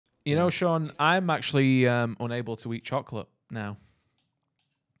You know, Sean, I'm actually unable to eat chocolate now.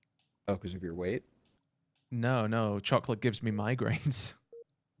 Oh, because of your weight? No, no, chocolate gives me migraines.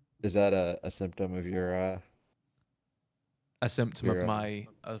 Is that a symptom of A symptom of your my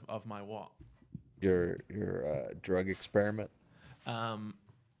what? drug experiment? Um,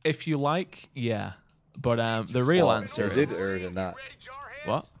 if you like, yeah. But the real Well, answer is it or is it not?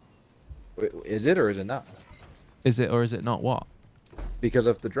 what? Is it or is it not? Is it or is it not what? Because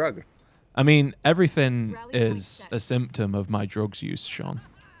of the drug. I mean, everything is a symptom of my drugs use, Sean.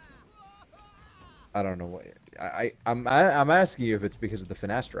 I don't know what I'm asking you if it's because of the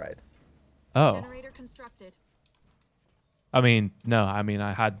finasteride. Oh, Generator constructed. I mean, no. I mean,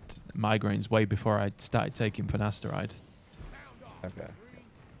 I had migraines way before I started taking finasteride. Okay.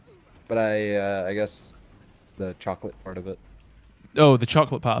 But I guess the chocolate part of it. Oh, the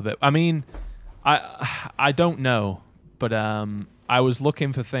chocolate part of it. I mean, I don't know, but I was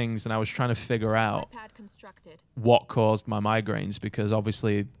looking for things and I was trying to figure out Pad constructed. what caused my migraines because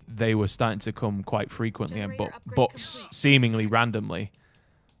obviously they were starting to come quite frequently and Generator upgrade but complete. seemingly randomly.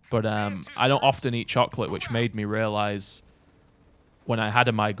 But I don't often eat chocolate, which made me realize when I had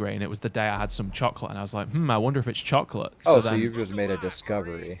a migraine, it was the day I had some chocolate, and I was like, I wonder if it's chocolate. Oh, so so then, you've just made a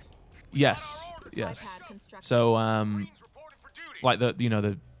discovery. yes. Pad constructed. So like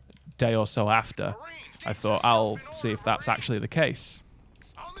the day or so after, I thought I'll see if that's actually the case.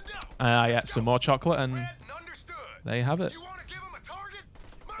 I ate some more chocolate, and there you have it.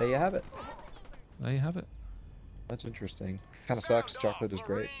 There you have it. There you have it. That's interesting. Kind of sucks. Chocolate is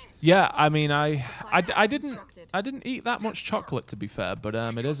great. Yeah, I mean, I didn't eat that much chocolate to be fair, but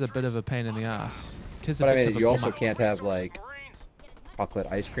it is a bit of a pain in the ass. It is a But I bit mean, of a you also bummer. can't have like chocolate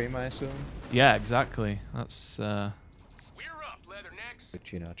ice cream, I assume. Yeah, exactly. That's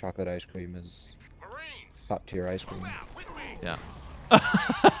Which, you know, chocolate ice cream is top tier ice cream. yeah.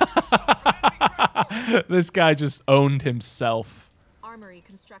 This guy just owned himself. Armory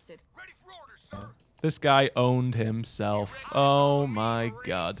constructed. This guy owned himself. Oh my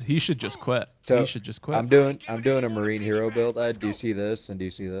god. He should just quit. So He should just quit. I'm doing a Marine hero build. Do you see this and do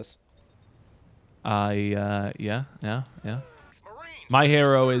you see this? Yeah. My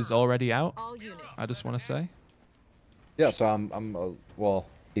hero is already out. All units. I just want to say. Yeah. So well,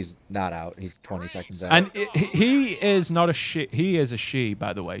 he's not out. He's 20 seconds out. And he is not a she. He is a she,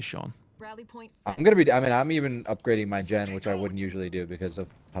 by the way, Sean. Rally point set. I'm even upgrading my gen, which I wouldn't usually do because of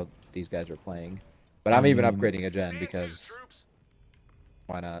how these guys are playing. But I'm even upgrading a gen because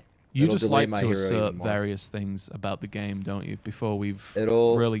why not? You It'll just delay like my to hero assert even more. various things about the game, don't you? Before we've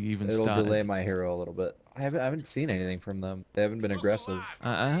It'll really even it'll started. delay my hero a little bit. I haven't seen anything from them. They haven't been aggressive.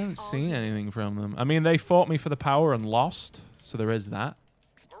 I haven't seen anything from them. I mean, they fought me for the power and lost, so there is that.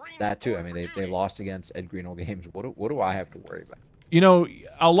 That too. I mean, they lost against Ed Greeno Games. What do I have to worry about? You know,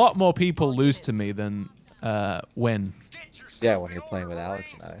 a lot more people lose to me than win. Yeah, when you're playing with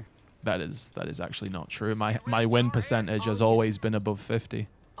Alex and I. That is actually not true. My win percentage has always been above 50.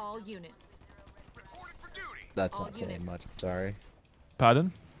 All units. That's not saying much. I'm sorry.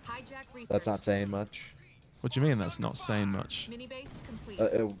 Pardon? Hijack research. That's not saying much. What do you mean that's not saying much? Mini base complete.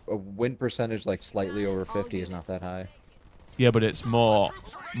 A win percentage like slightly over 50 is not that high. Yeah, but it's more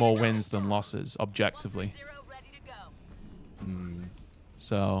wins than losses, objectively.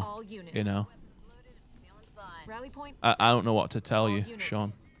 So, All units. you know, Rally point. I don't know what to tell you,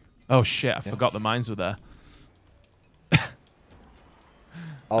 Sean. Oh shit, I forgot the mines were there.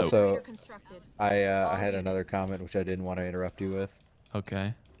 Also, Generator constructed. I had another comment which I didn't want to interrupt you with.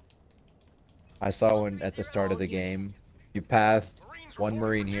 Okay. I saw when at the start of the game, you pathed one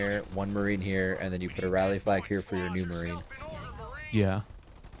Marine here, and then you put a rally flag here for your new Marine. Yeah.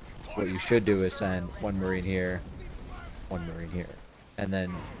 What you should do is send one Marine here, one Marine here. And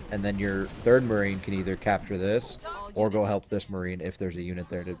then your third Marine can either capture this or go help this Marine if there's a unit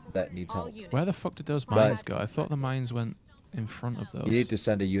there that needs help. Where the fuck did those mines go? I thought the mines went in front of those. You need to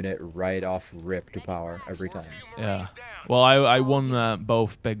send a unit right off rip to power every time. Yeah. Well, I won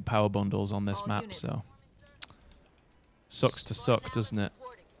both big power bundles on this map, so sucks to suck, doesn't it?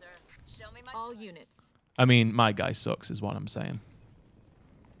 All units. I mean, my guy sucks is what I'm saying.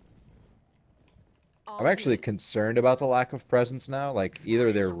 I'm actually concerned about the lack of presence now. Like,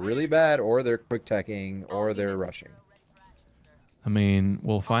 either they're really bad, or they're quick teching, or they're rushing. I mean,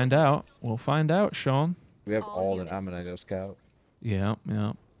 we'll find out. We'll find out, Sean. We have all the Amanito Scout. Yeah,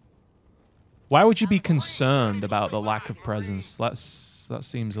 yeah. Why would you be concerned about the lack of presence? That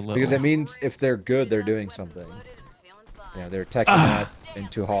seems a little... Because it means if they're good, they're doing something. Yeah, they're teching that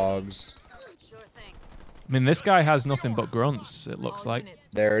into hogs. I mean, this guy has nothing but grunts, it looks like.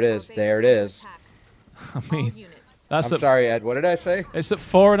 There it is. There it is. I mean, That's I'm at, sorry, Ed. What did I say? It's at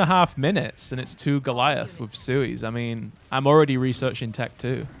 4.5 minutes, and it's 2 Goliath with Sui's. I mean, I'm already researching tech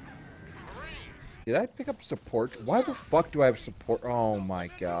too. Did I pick up support? Why the fuck do I have support? Oh my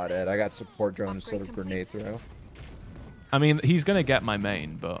god, Ed. I got support drone instead of grenade throw. I mean, he's going to get my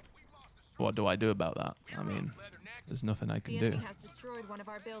main, but what do I do about that? I mean, there's nothing I can The do. enemy has destroyed one of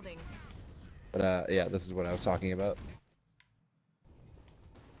our buildings. But yeah, this is what I was talking about.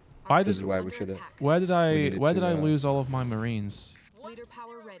 Why This does is why we should have. Where did I needed to, lose all of my Marines? Leader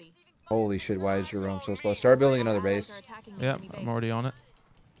power ready. Holy shit! Why is your roam so slow? Start building another Allies are base. attacking the Yep, enemy I'm base. already on it.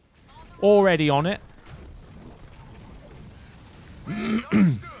 Already on it.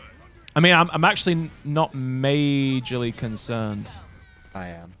 I mean, I'm actually not majorly concerned. I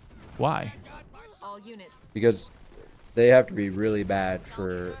am. Why? All units. Because they have to be really bad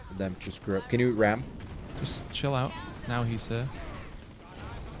for them to screw up. Can you ram? Just chill out. Now he's here.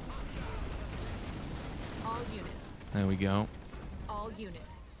 All units. There we go. All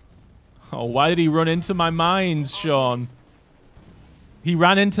units. Oh, why did he run into my mines, All Sean? units. He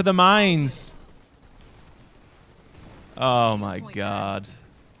ran into the mines. Oh my god.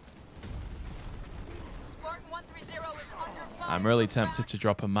 I'm really tempted to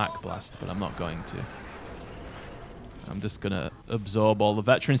drop a Mac Blast, but I'm not going to. I'm just going to absorb all the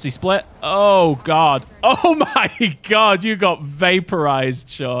veterancy split. Oh god. Oh my god, you got vaporized,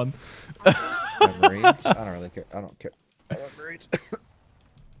 Sean. My Marines? I don't really care. I don't care. I want Marines.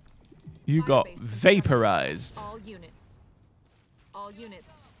 You got vaporized. All units. All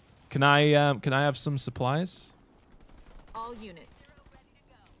units. Can I have some supplies? All units.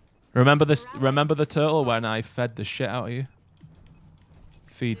 Remember this? Remember the turtle when I fed the shit out of you?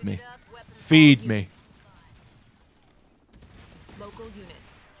 Feed me. Feed me. Local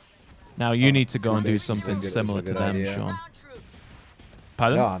units. Now you need to go and do This is a something good- similar this is to a good them, idea. Sean.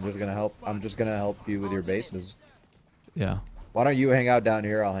 Pardon? No, I'm just gonna help. I'm just gonna help you with your bases. Yeah. Why don't you hang out down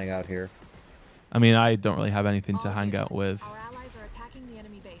here? I'll hang out here. I mean, I don't really have anything to All hang out units. with. Our allies are attacking the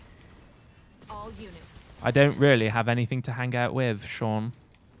enemy base. All units. I don't really have anything to hang out with, Sean.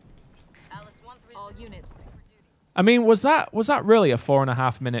 All units. I mean, was that really a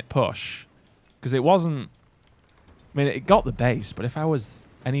 4.5 minute push? Because it wasn't. I mean, it got the base, but if I was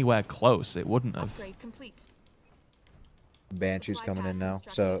anywhere close, it wouldn't have. Upgrade complete. Banshee's Supply coming pad in now,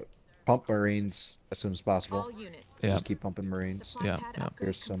 constructed. so pump Marines as soon as possible. All units. Yeah. Just keep pumping Marines. Supply Yeah, pad yeah. upgrade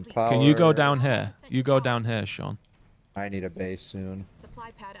Here's some complete. power. Can you go down here? You go down here, Sean. I need a base soon.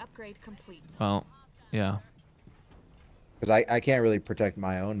 Supply pad upgrade complete. Well, yeah. Because I can't really protect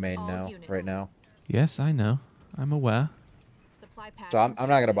my own main All now, units. right now. Yes, I know. I'm aware. Supply pad So I'm not gonna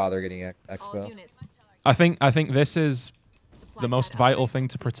constructed. bother getting All expo. units. I think this is Supply the most pad vital upgrade thing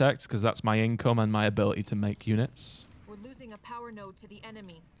to complete. protect because that's my income and my ability to make units. We're losing a power node to the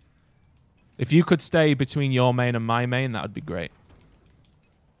enemy. If you could stay between your main and my main, that would be great.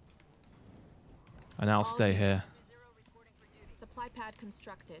 And I'll All stay here. units. Supply pad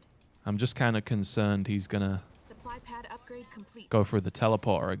constructed. I'm just kind of concerned he's gonna Supply pad upgrade complete. go through the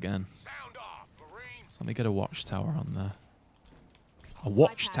teleporter again. Let me get a watchtower on there. A Supply pad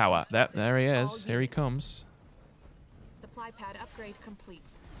watchtower. constructed. There he All is. Here he units. comes. Supply pad upgrade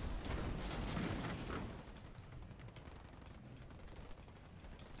complete.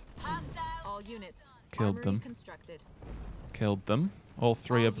 All units. Killed Armory them. Constructed. Killed them. All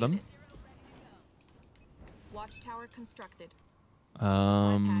three All of them. units. Watchtower constructed. pad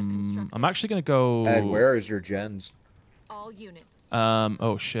constructed. I'm actually gonna go. Ed, where is your gens? All units.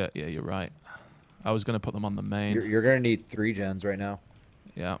 Oh shit. Yeah, you're right. I was gonna put them on the main. You're gonna need 3 gens right now.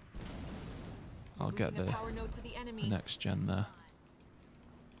 Yeah. I'll get Losing a the power node to the enemy. next gen there.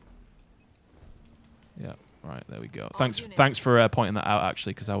 Yeah. Right. There we go. Thanks. units. Thanks for pointing that out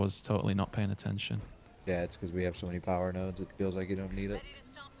actually, because I was totally not paying attention. Yeah, it's because we have so many power nodes. It feels like you don't need it.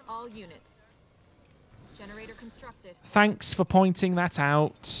 All units. Generator constructed. Thanks for pointing that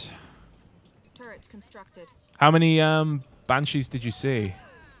out. Turret constructed. How many banshees did you see?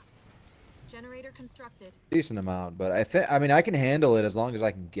 Generator constructed. Decent amount, but I mean, I can handle it as long as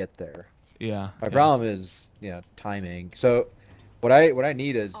I can get there. Yeah. My yeah. problem is, timing. So, what I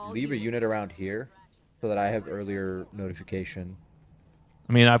need is All leave a unit units. around here, so that I have earlier notification.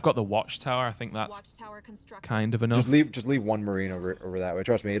 I mean, I've got the watchtower. I think that's Watchtower constructed. kind of enough. Just leave one marine over that way.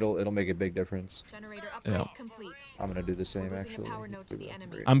 Trust me, it'll make a big difference. Generator upgrade Yeah. complete. I'm gonna do the same losing a actually. power node to the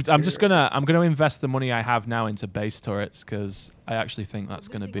enemy. I'm just gonna invest the money I have now into base turrets because I actually think that's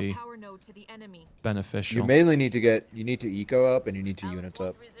We're gonna losing a be power node to the enemy. beneficial. You mainly need to eco up and you need to units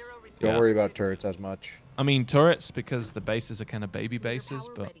up. Don't Yeah. worry about turrets as much. I mean turrets because the bases are kind of baby Leader bases,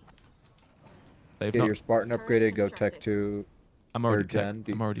 power but ready. they've Get not. your Spartan Turret upgraded. Go tech constructed. 2. I'm already third gen.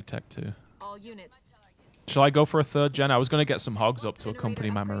 I'm already tech 2. All units. Shall I go for a third gen? I was going to get some hogs up to accompany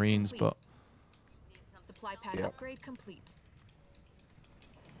my marines, but Supply pad Yep. upgrade complete.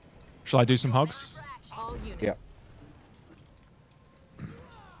 shall I do some hogs All units.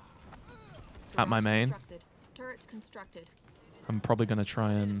 at my Garage main? constructed. Turret constructed. I'm probably going to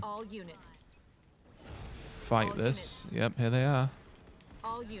try and All units. fight All this. Yep, here they are.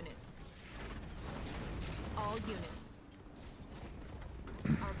 All units. All units.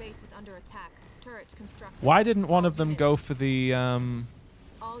 Our base is under attack. Turret constructed. Why didn't one All of them units. go for the...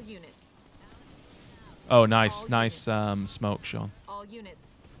 All units. Oh, nice, All nice units. smoke, Sean. All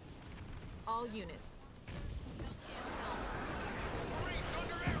units. All units.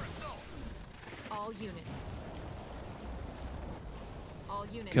 All units. All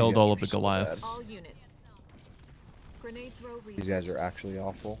units. Killed all of the so Goliaths. All units. Grenade throw These guys are researched. actually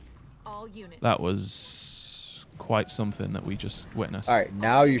awful. All units. That was quite something that we just witnessed. All right,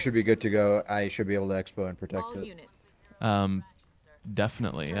 now you should be good to go. I should be able to expo and protect All it. units.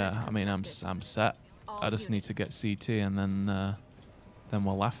 Definitely, yeah. I mean, I'm set. I just need to get CT and then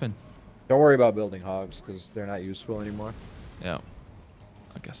we're laughing. Don't worry about building hogs because they're not useful anymore. Yeah.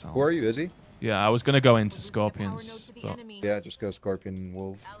 I guess I'll... Who are you, Izzy? Yeah, I was going to go into Losing a power node Scorpions. to the But enemy. Yeah, just go Scorpion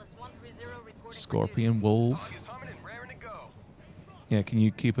Wolf. Alice 130 reporting for Scorpion duty. Wolf. Yeah, can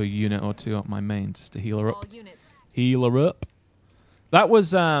you keep a unit or two up my main just to heal her All up? units. Heal her up. That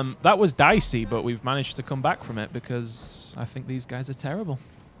was dicey, but we've managed to come back from it because I think these guys are terrible.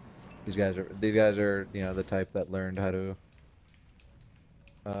 These guys are the type that learned how to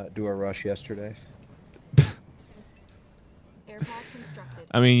do a rush yesterday, Airpad constructed.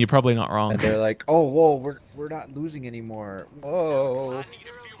 I mean, you're probably not wrong. and they're like, "Oh, whoa, we're not losing anymore." Whoa.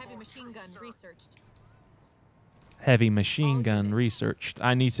 Heavy machine gun researched. Heavy machine All gun units. researched.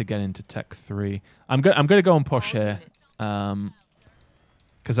 I need to get into Tech 3. I'm gonna go and push All here. units.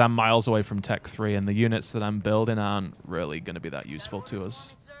 Because I'm miles away from Tech 3, and the units that I'm building aren't really going to be that useful to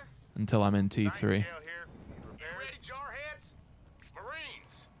us until I'm in T3.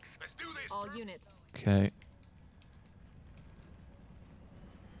 All units. Okay.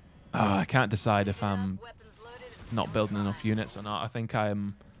 Oh, I can't decide if I'm not building enough units or not. I think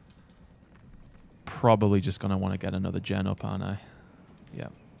I'm probably just going to want to get another gen up, aren't I? Yeah,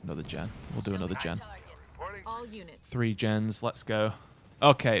 another gen. We'll do another gen. All units. 3 gens. Let's go.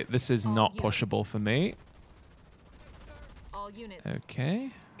 Okay, this is All not units. pushable for me. All units.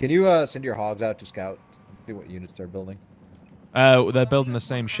 Okay. Can you send your hogs out to scout, see what units they're building? They're building the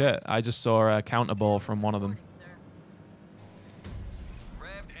same shit. I just saw a counter ball from one of them.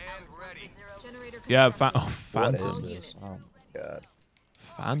 Generator Yeah, constructed. oh, What phantoms. is this? Oh my god.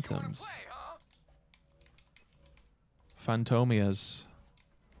 Phantoms. Phantomias.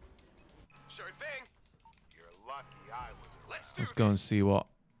 Sure thing. You're lucky I was. Let's go and see what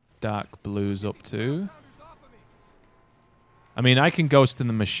Dark Blue's up to. I mean, I can ghost in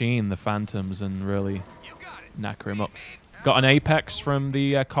the machine, the phantoms, and really knacker him up. Got an Apex from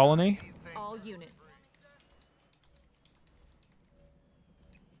the colony. All units.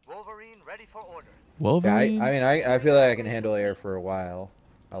 Wolverine ready for orders. Yeah, Wolverine. I feel like I can handle air for a while.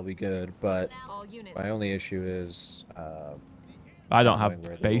 I'll be good, but All units. my only issue is I don't knowing where have they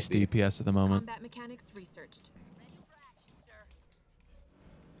will base be. DPS at the moment. Combat mechanics researched.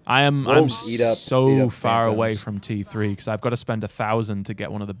 I'm Wolves eat up so far away phantoms. from T3 because I've got to spend 1,000 to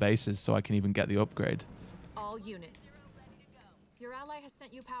get one of the bases so I can even get the upgrade. All units. Your ally has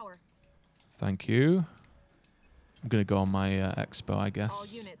sent you power. Thank you. I'm gonna go on my expo, I All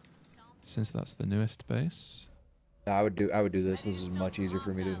guess, units. since that's the newest base. I would do this. This is much easier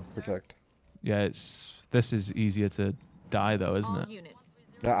for me to protect. Yeah, this is easier to die though, isn't All it? units.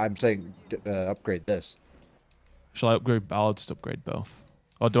 No, I'm saying upgrade this. Shall I upgrade? I'll just upgrade both.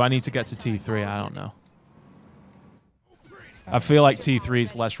 Or do I need to get to T3? I don't know. I feel like T3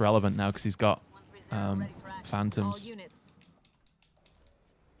 is less relevant now because he's got All phantoms. units.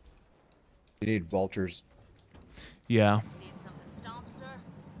 You need vultures. Yeah.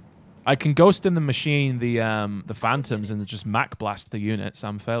 I can ghost in the machine the phantoms and just Mac blast the units.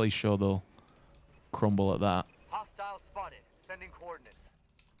 I'm fairly sure they'll crumble at that. Hostile spotted. Sending coordinates.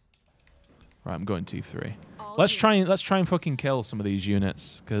 Right, I'm going T3. All Let's try units. and fucking kill some of these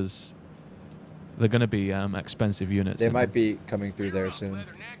units because they're gonna be expensive units. They and- might be coming through there soon.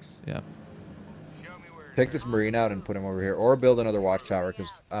 Yeah. Show me where. Pick this marine out and put him over here, or build another watchtower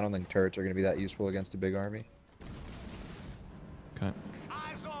because I don't think turrets are going to be that useful against a big army. Okay.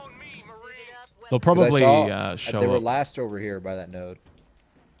 Eyes on me, Marines. They'll 'Cause probably I saw show they were up. last over here by that node.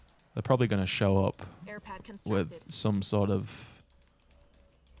 They're probably gonna show up Airpad constructed. with some sort of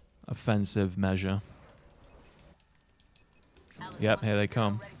offensive measure. Yep, here they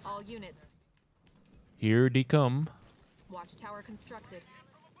come. All units. Here they come. Watchtower constructed.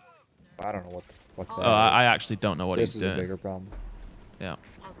 I don't know what the fuck that Oh, I is. actually don't know what This he's is a doing. bigger problem. Yeah.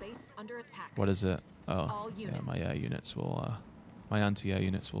 Our base is under attack. What is it? Oh, All yeah, units. my air units will, my anti-air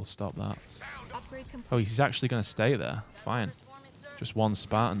units will stop that. Upgrade complete. Oh, he's actually going to stay there. Fine. Just one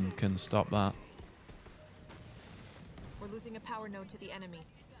Spartan can stop that. We're losing a power node to the enemy.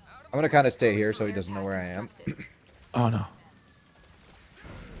 I'm gonna kind of stay here so he doesn't know where I am. Constructed. Oh, no.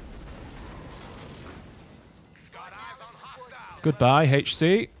 Goodbye,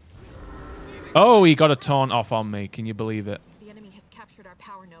 HC. Oh, he got a taunt off on me. Can you believe it? The enemy has captured our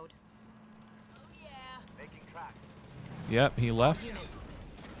power node. Making tracks. Yep, he left. Units.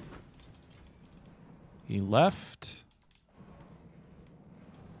 He left.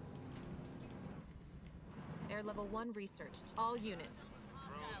 Air level 1 researched. All units.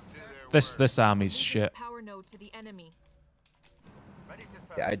 This army's Losing shit. a power node to the enemy. Ready to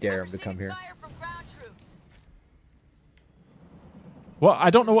serve. Yeah, I dare him to come here. Well, I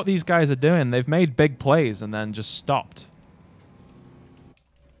don't know what these guys are doing. They've made big plays and then just stopped.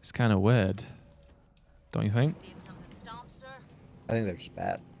 It's kind of weird. Don't you think? I think they're just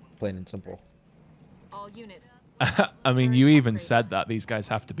bad, plain and simple. All units. I mean, you even said that these guys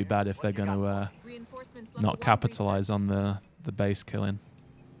have to be bad if they're going to Reinforcements level not 1 capitalize researched. on the base killing.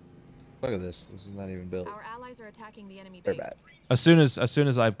 Look at this. This is not even built. Our allies are attacking the enemy They're base. bad. As soon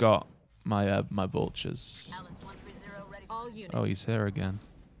as I've got my my vultures. All units. Oh, he's here again.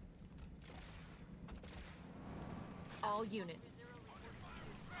 All units.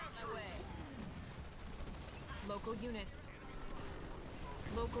 Local units.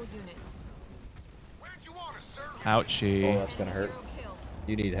 Local units. Oh, Ouchie. that's gonna hurt. Hero killed.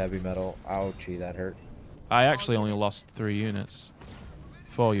 You need heavy metal. Ouchie, that hurt. I actually only units. lost 3 units.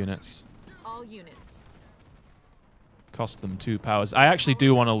 4 units. All units. Cost them 2 powers. I actually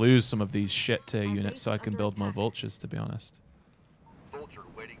do want to lose some of these shit tier Our units base so I is can under build more attack. vultures, to be honest. Vulture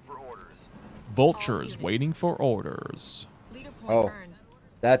waiting for orders. Vultures units. waiting for orders. Leader point Oh. earned.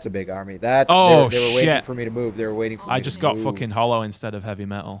 That's a big army. That's Oh, they were waiting shit. for me to move. They were waiting for me I to just got move. fucking hollow instead of heavy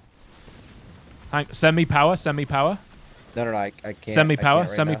metal. Send me power, send me power. No, I can't. Send me I power, can't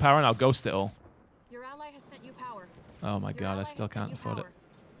right send me now. power, and I'll ghost it all. Your ally has sent you power. Oh my Your god, I ally still has sent can't you afford it. power.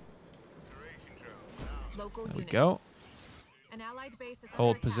 Local There we units. go. An allied base is under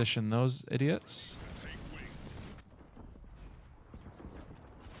Hold attack. position those idiots.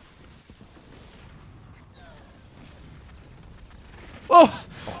 Oh!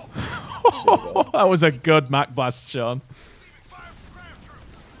 That was a good Mac blast, Sean.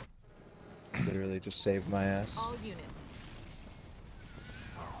 Literally just saved my ass. All units.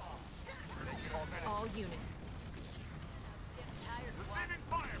 All units. Receiving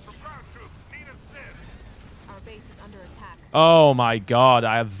fire from ground troops. Need assist. Our base is under attack. Oh my god,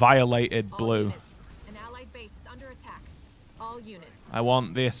 I have violated All blue. units. An allied base is under attack. All units. I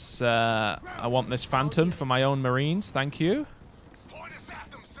want this phantom for my own marines, thank you. Point us at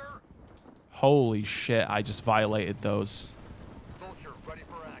them, sir. Holy shit, I just violated those. Vulture ready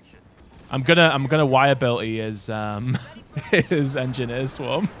for action. I'm gonna wire ability his his engineer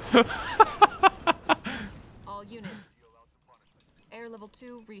swarm. All units. Air level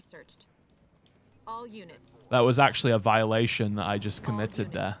 2 researched. All units. That was actually a violation that I just committed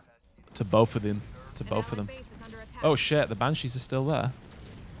All there units. to both of them. To An both of allied them. base is under attack. Oh shit, the banshees are still there.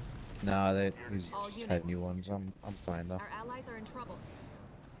 No, he's All just had units. new ones. I'm fine though. Our allies are in trouble.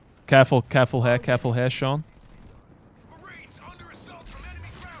 Careful here, All careful here, units. Sean. Marines under assault from enemy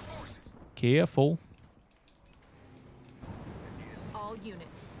ground forces. Careful. All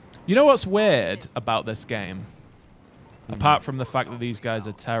units. You know what's weird units. about this game? Apart from the fact that these guys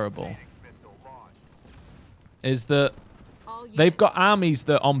are terrible, Phoenix missile launched. is that All units. they've got armies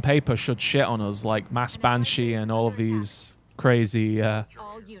that on paper should shit on us, like Mass Banshee and all of these crazy All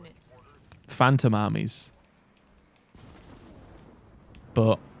units. phantom armies.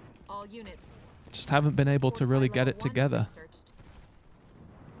 But All units. just haven't been able to Fortify really get level it 1 together. researched.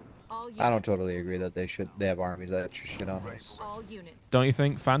 All units. I don't totally agree that they have armies that should shit on us. All units. Don't you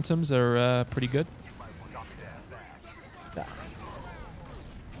think phantoms are pretty good? Nah.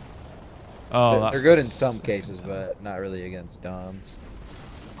 Oh, They're that's good in the some s- cases, but not really against Dons.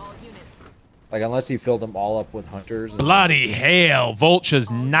 All units. Like unless you filled them all up with hunters. And, Bloody hell! Vultures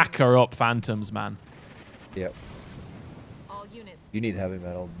knacker up phantoms, man. Yep. All units. You need heavy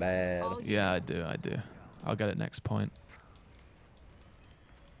metal bad. All Yeah, units. I do. I'll get it next point.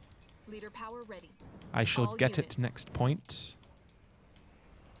 Leader power ready. I shall All get units. it next point.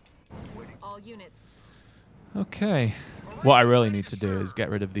 All units. Okay. What I really need to do is get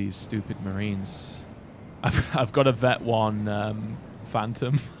rid of these stupid marines. I've got a vet 1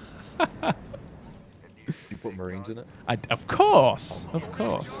 phantom. You put Marines in it? Of course. Of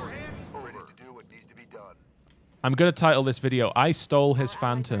course. We're ready to do what needs to be done. I'm going to title this video, I stole his Our allies are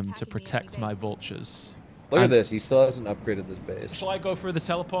Phantom to attacking the protect enemy my base. vultures. Look at And- this. He still hasn't upgraded this base. Shall I go through the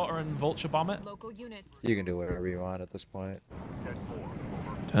teleporter and vulture bomb it? Local units. You can do whatever you want at this point. 10-4,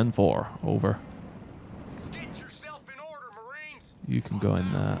 over. 10-4. Over. Get yourself in order, Marines. You can go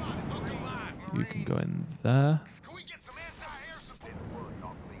in there. Looking live, You can go Marines. in there. Can we get some anti-air Say support? the word and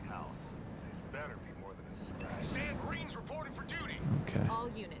I'll clean house. This better be more than a scratch. Stand Marines reporting for duty. Okay. All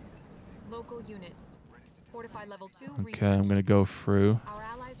units. Local units. Fortify level 2 Okay, I'm researched. going to go through. Our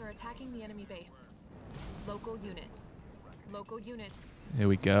allies are attacking the enemy base. Local units. Local units. Here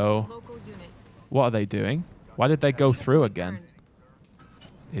we go. Local units. What are they doing? Why did they go Leader through point again? earned.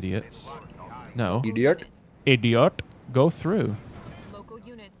 Idiots. No. Local Idiot. units. Idiot. Go through. Local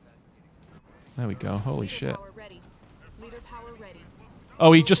units. There we go. Holy Leader shit. power ready. Leader power ready.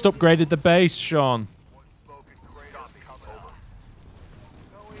 Oh, he just upgraded the base, Sean. One smoke and crate on me.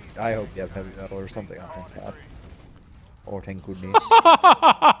 Over. I hope you have heavy metal or something on top. Or thank goodness.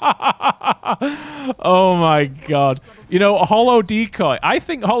 Oh my god. You know, Hollow Decoy. I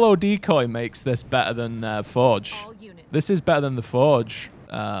think Hollow Decoy makes this better than Forge. All units. This is better than the Forge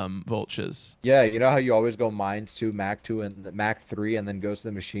vultures. Yeah, you know how you always go Mines 2, Mac 2, and Mac 3, and then goes to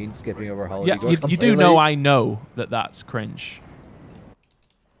the machine, skipping over Hollow Yeah, Decoy you do completely? know I know that that's cringe.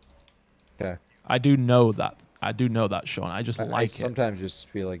 Okay. I do know that. I do know that, Sean. I just I like it. sometimes just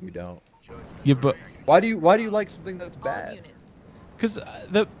feel like you don't. Yeah, but Why do you like something that's All bad? units. because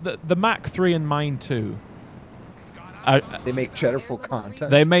the Mac 3 and mine 2, They make cheddarful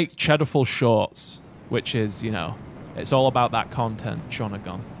content. they make cheddarful shorts, which is, you know, it's all about that content,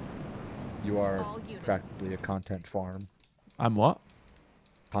 Shonagon. You are All units. practically a content farm. I'm what?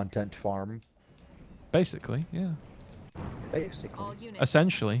 Content farm, Basically, yeah. basically. All units.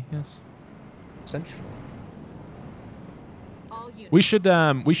 Essentially, yes. Essentially. All units.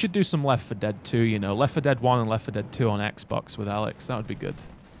 We should do some Left 4 Dead 2, you know, Left 4 Dead 1 and Left 4 Dead 2 on Xbox with Alex. That would be good.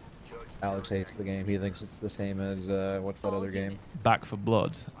 Alex hates the game. He thinks it's the same as what's that All other game? units. Back for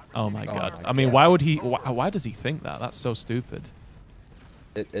Blood. Oh my Oh god. my I mean, God. why would he? Why does he think that? That's so stupid.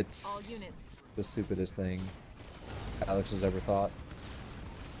 All It's units. the stupidest thing Alex has ever thought.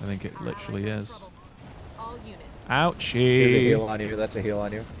 I think it Our literally allies is. are in trouble. All units. There's a Ouchie. heal on you. That's a heal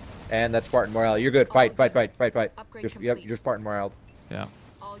on you. And that's Spartan morale. You're good. Fight, fight, fight, fight, fight. Upgrade Yep, complete. you're Spartan morale. Yeah.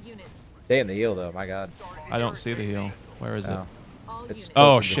 All units. Stay in the heal though. My God. I don't see the heal. Where is it? Oh. All It's- units. Oh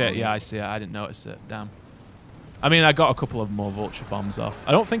Closer to shit, the- yeah, I see it. I didn't notice it. Damn. I mean, I got a couple of more vulture bombs off.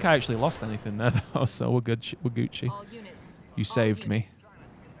 I don't think I actually lost anything there though, so we're good. We're Gucci. All units. You All saved me. units.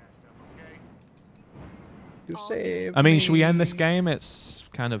 You All saved. I mean, should we end this game? It's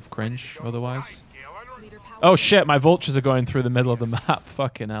kind of cringe otherwise. Leader power Oh ready. shit, my vultures are going through the middle of the map.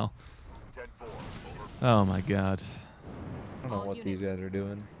 Fucking hell. 10-4, over. Oh my god. I don't know All what these units. guys are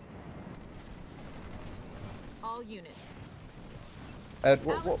doing. All units. Ed,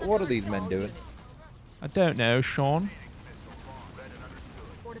 what are these men All doing? units. I don't know, Sean.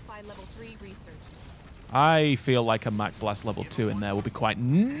 Fortify level 3 researched. I feel like a Mac Blast level 2 in there will be quite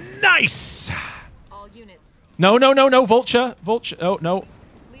nice. All units. No, no, no, no, Vulture. Vulture. Oh, no.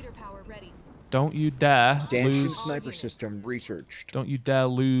 Leader power ready. Don't you dare Stanchion lose. sniper units. system researched. Don't you dare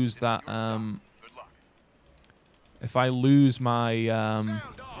lose that. If I lose my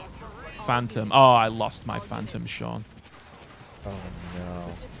Phantom. Oh, I lost my Phantom, Sean. Oh no.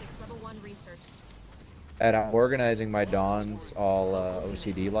 Logistics level 1 researched. Ed, I'm organizing my dawns all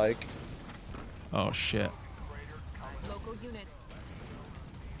OCD like. Oh, shit. Local units.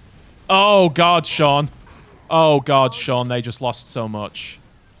 Oh, God, Sean. Oh, God, Sean. They just lost so much.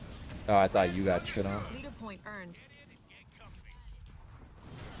 Oh, I thought you got shit on. Leader point earned.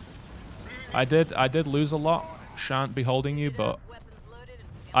 I did lose a lot. Shan't be holding you, but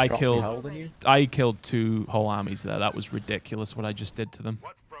I Drop me killed held in you? I killed 2 whole armies there. That was ridiculous what I just did to them.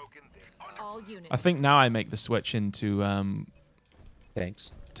 What's broken this time? All units. I think now I make the switch into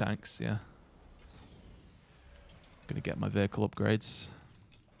Thanks. tanks, yeah. Gonna get my vehicle upgrades.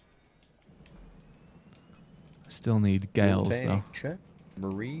 Still need Gales though. Tank, check.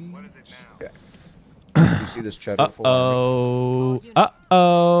 Marine. What is it now? Check. You see this cheddar full army? Uh-oh. units.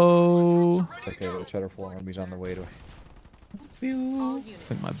 Uh-oh. Okay, the cheddar full army's on the way to. All I units.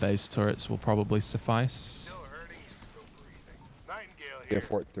 think my base turrets will probably suffice. Still hurting and still breathing. Nightingale Yeah, here.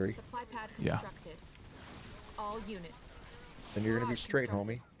 Fort 3. Supply pad Yeah. constructed. All units. Then you're gonna be Barrage straight,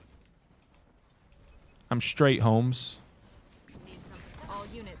 constructed. homie. I'm straight, Holmes. All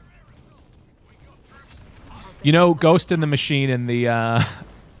units. You know, Ghost in the Machine in the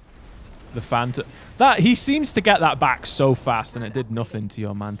Phantom. That he seems to get that back so fast, and it did nothing to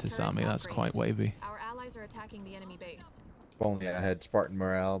your Mantis Turret army. That's upgrade. quite wavy. Our allies are attacking the enemy base. If only I had Spartan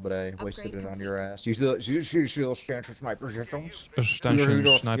morale, but I wasted it on your complete. ass. Use the standard sniper systems.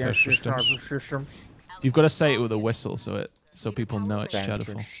 Stanchion sniper systems. You've got to say it with a whistle so people know it's Standard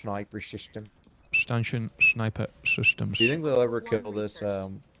Shadowfall. sniper system. Stanchion sniper systems. Do you think they'll ever kill this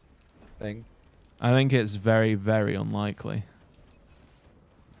thing? I think it's very, very unlikely.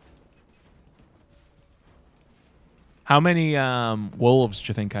 How many wolves do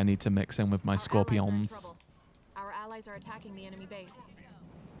you think I need to mix in with my Our allies are in scorpions? trouble. Our allies are attacking the enemy base.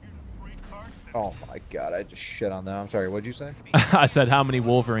 Oh my god, I just shit on that. I'm sorry, what'd you say? I said, how many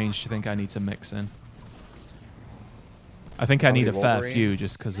wolverines do you think I need to mix in? I think I How need a many fair wolverines? few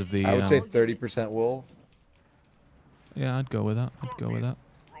just because of the... I would say 30% wolf. yeah, I'd go with that. I'd go with that.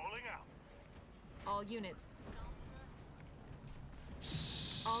 Rolling out. All units.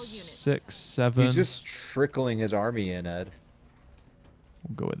 6, 7. He's just trickling his army in, Ed.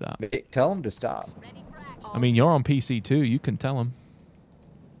 We'll go with that. Tell him to stop. I mean, you're on PC too. You can tell him.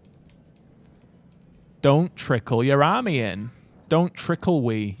 Don't trickle your army in. Don't trickle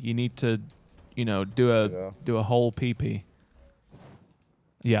we. You need to, you know, do a whole PP.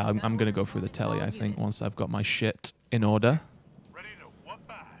 Yeah, I'm gonna go through the telly. I think once I've got my shit in order. Ready to whoop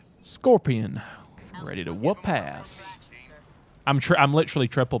ass. Scorpion, ready to whoop ass. I'm literally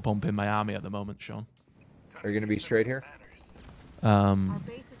triple pumping my army at the moment, Sean. Are you gonna be straight here? Our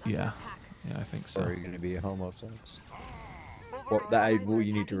base is under Yeah, attack. yeah, I think Or so. are you gonna be a homo sex? Well,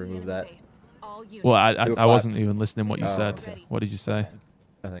 you need to remove that. All units. Well, I Do a wasn't even listening what you Oh, said. okay. What did you say?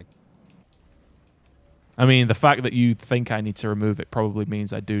 I think. I mean, the fact that you think I need to remove it probably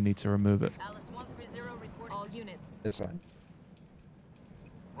means I do need to remove it. All units. It's fine.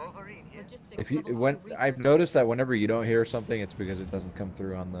 Wolverine here. Logistics If you level 2 when I've research. noticed that whenever you don't hear something, it's because it doesn't come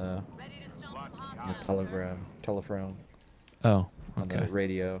through on the telephone, Oh, on okay. the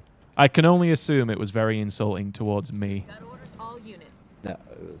radio. I can only assume it was very insulting towards me. All units. No,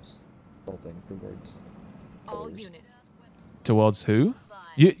 it was insulting towards. All others. units. Towards who?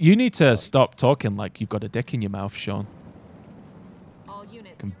 You need to stop talking like you've got a dick in your mouth, Sean. All I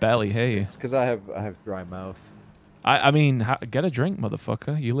units. can barely hear you. It's because I have dry mouth. I mean, get a drink,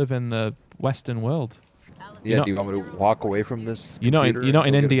 motherfucker. You live in the Western world. Yeah, not- do you want me to walk away from this? You're not computer you're not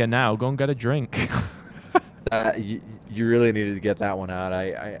and in go get India now. Go and get a drink. You really needed to get that one out.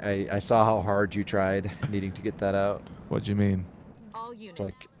 I saw how hard you tried needing to get that out. What do you mean? All It's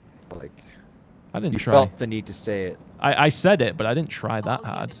units. like I didn't you try. felt the need to say it. I said it, but I didn't try that All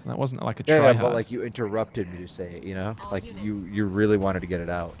hard. units. That wasn't like a Yeah, try yeah, hard. but like you interrupted me to say it. You know, All like units. you really wanted to get it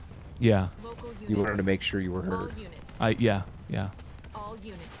out. Yeah. Local units. You wanted to make sure you were All heard. units. Yeah. All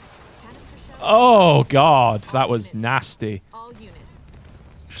units. Canister shells. Oh God, that All was units. nasty. All units.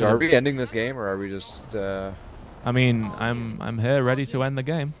 So are we ending this game, or are we just? I mean, I'm here ready to end the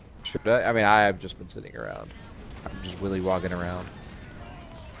game. Should I? I mean, I've just been sitting around. I'm just willy wogging around.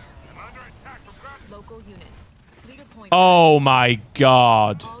 I'm under attack from ground. Local units. Leader point. Oh my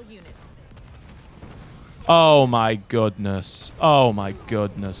God. All units. Oh my goodness. Oh my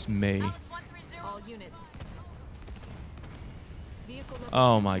goodness me. All units. Vehicle level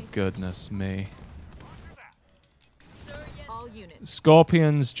Oh 2 my research. goodness me. All units.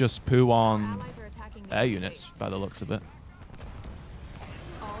 Scorpions just poo Our on allies are attacking the air enemy units base. by the looks of it.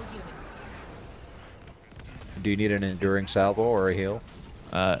 All units. Do you need an enduring salvo or a heal?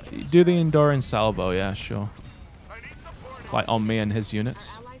 Do the enduring salvo, yeah, sure. I need support. Like on me and his Our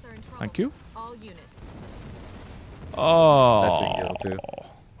units. allies are in trouble. Thank you. All units. Oh. That's a heal too.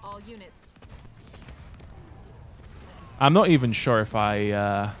 All units. I'm not even sure if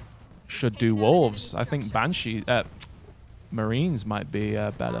I should do wolves. I think Banshee, Marines might be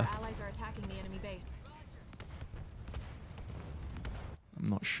better. Our allies are attacking the enemy base. I'm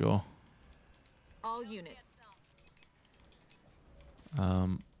not sure. All units.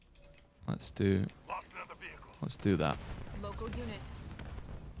 Let's do Lost another vehicle. that. Local units.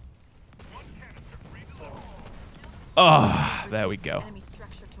 One canister free to load. Oh, there we Reduce go. Enemy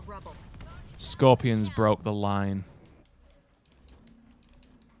structure to rubble. Scorpions broke the line.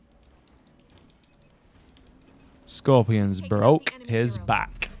 Scorpions He's taken out broke the enemy his hero.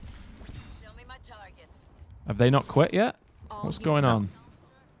 back. Show me my targets. Have they not quit yet? All What's going on? units.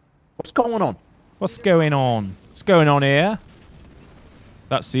 What's going on? What's going on? What's going on here?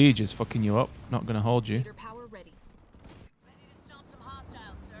 That siege is fucking you up. Not gonna hold you. Leader power ready. Ready to stomp some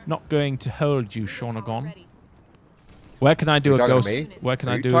hostiles, sir. Not going to hold you, Leader power Shonagon. ready. Where can I do You a talking to ghost? me? Where can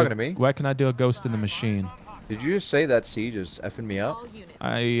Are I you do? talking to me? Where can I do a ghost in the machine? Did you just say that siege is effing me up? All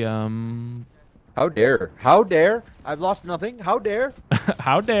units. How dare? How dare? I've lost nothing. How dare?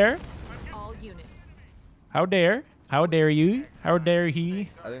 How dare? All units. How dare? How dare you? How dare he?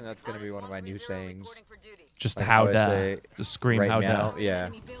 I think that's gonna be one of my new sayings. Reporting for duty. Just Like how how I dare. say Just scream right how now. dare. Yeah.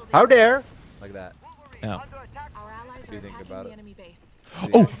 How dare? Like that. Yeah. Our allies do you are think attacking about the it? enemy base.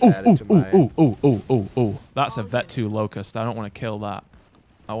 Oh, Add it to my- oh. That's a All Vet 2 units. Locust. I don't want to kill that.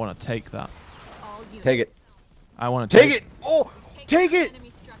 I want to take that. All units. Take it. I want to Take it! Oh! Take Take down it! enemy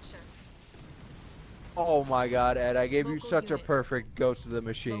structure. Oh my god, Ed, I gave you Local such a units. perfect Ghost of the Local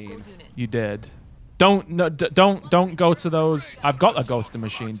Machine. units. You did. Don't no, don't go to those. I've got a Ghost of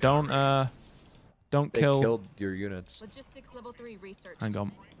Machine. Don't They kill. killed your units. Logistics level 3 research. Hang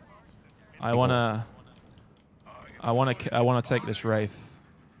on. I wanna take this Wraith.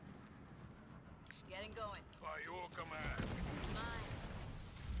 Getting going.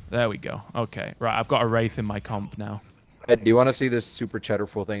 There we go. Okay, right. I've got a Wraith in my comp now. Ed, do you want to see this super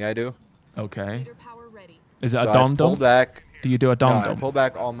cheddarful thing I do? Okay. Leader power ready. Is it So a I Don pull Don? back. Do you do a No, Don I Don? pull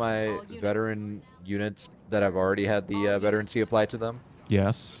back all my All units. veteran units that I've already had the veterancy applied to them.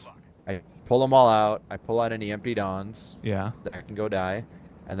 Yes. I pull them all out. I pull out any empty Dons Yeah. that can go die,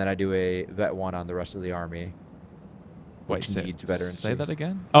 and then I do a vet 1 on the rest of the army. Wait, Which say, needs veterancy. say that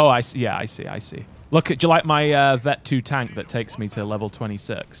again? Oh, I see. Yeah, I see. Look, do you like my Vet 2 tank that takes me to level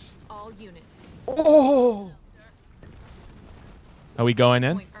 26? All units. Oh! Are we going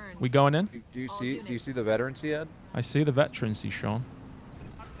in? Point earned. We going in? Do you All see? Do you units. see the veterancy, Ed? I see the veterancy, Sean.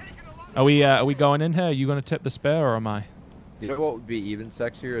 Are we going in here? Are you going to tip the spear, or am I? You know what would be even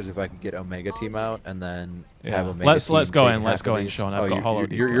sexier is if I could get Omega Team out and then Yeah. have Omega Let's Team go take in. Let's half go of in, these. Sean. I've Oh, got Hollow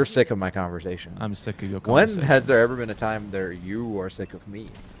you're Deep. sick of my conversation. I'm sick of your When has conversations. there ever been a time there you are sick of me?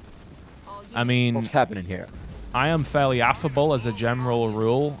 All units. I mean, What's happening here? I am fairly affable as a general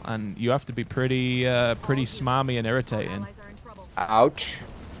rule, and you have to be pretty smarmy and Our irritating. allies are in trouble. Ouch.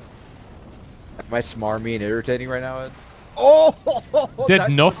 Am I smarmy and irritating right now, Ed? Oh! Did that's-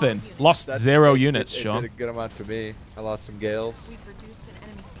 nothing. Lost that- 0 it- units, it Sean. did a good amount to me. I lost some gales. We've reduced an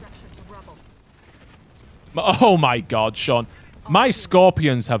enemy structure to rubble. Oh my god, Sean. My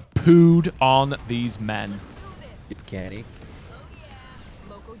scorpions have pooed on these men. Canny.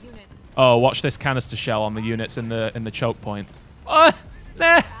 Local units. Oh, watch this canister shell on the units in the choke point. There.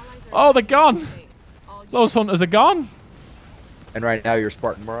 Allies are Oh, they're attacking gone. the enemy base. All Those units. hunters are gone. And right now you're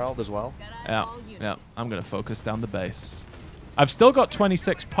Spartan morale as well. Yeah, All yeah. units. I'm gonna focus down the base. I've still got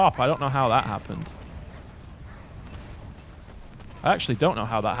 26 pop. I don't know how that happened. I actually don't know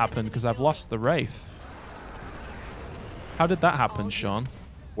how that happened because I've lost the Wraith. How did that happen, All Sean? units.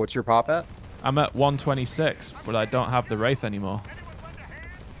 What's your pop at? I'm at 126, but I don't have the Wraith anymore.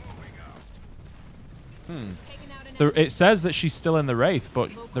 Taken out an enemy. It says that she's still in the Wraith, but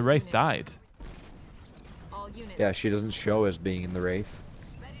the Wraith died. All units. Yeah, she doesn't show as being in the Wraith.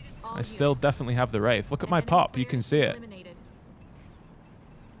 All I still units. definitely have the Wraith. Look at An my enemy pop. player You can has see been it. eliminated.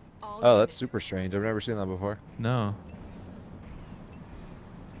 All Oh, that's units. super strange. I've never seen that before. No.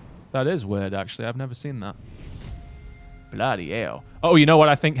 That is weird, actually. I've never seen that. Bloody hell. Oh, you know what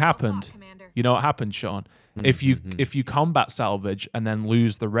I think happened? Commander. You know what happened, Sean? If you combat salvage and then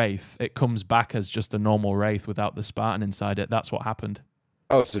lose the Wraith, it comes back as just a normal Wraith without the Spartan inside it. That's what happened.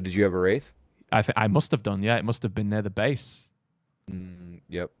 Oh, so did you have a Wraith? I think I must have done. Yeah, it must have been near the base.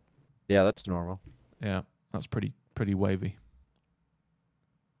 Yep. Yeah, that's normal. Yeah, that's pretty wavy.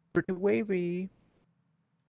 Pretty wavy.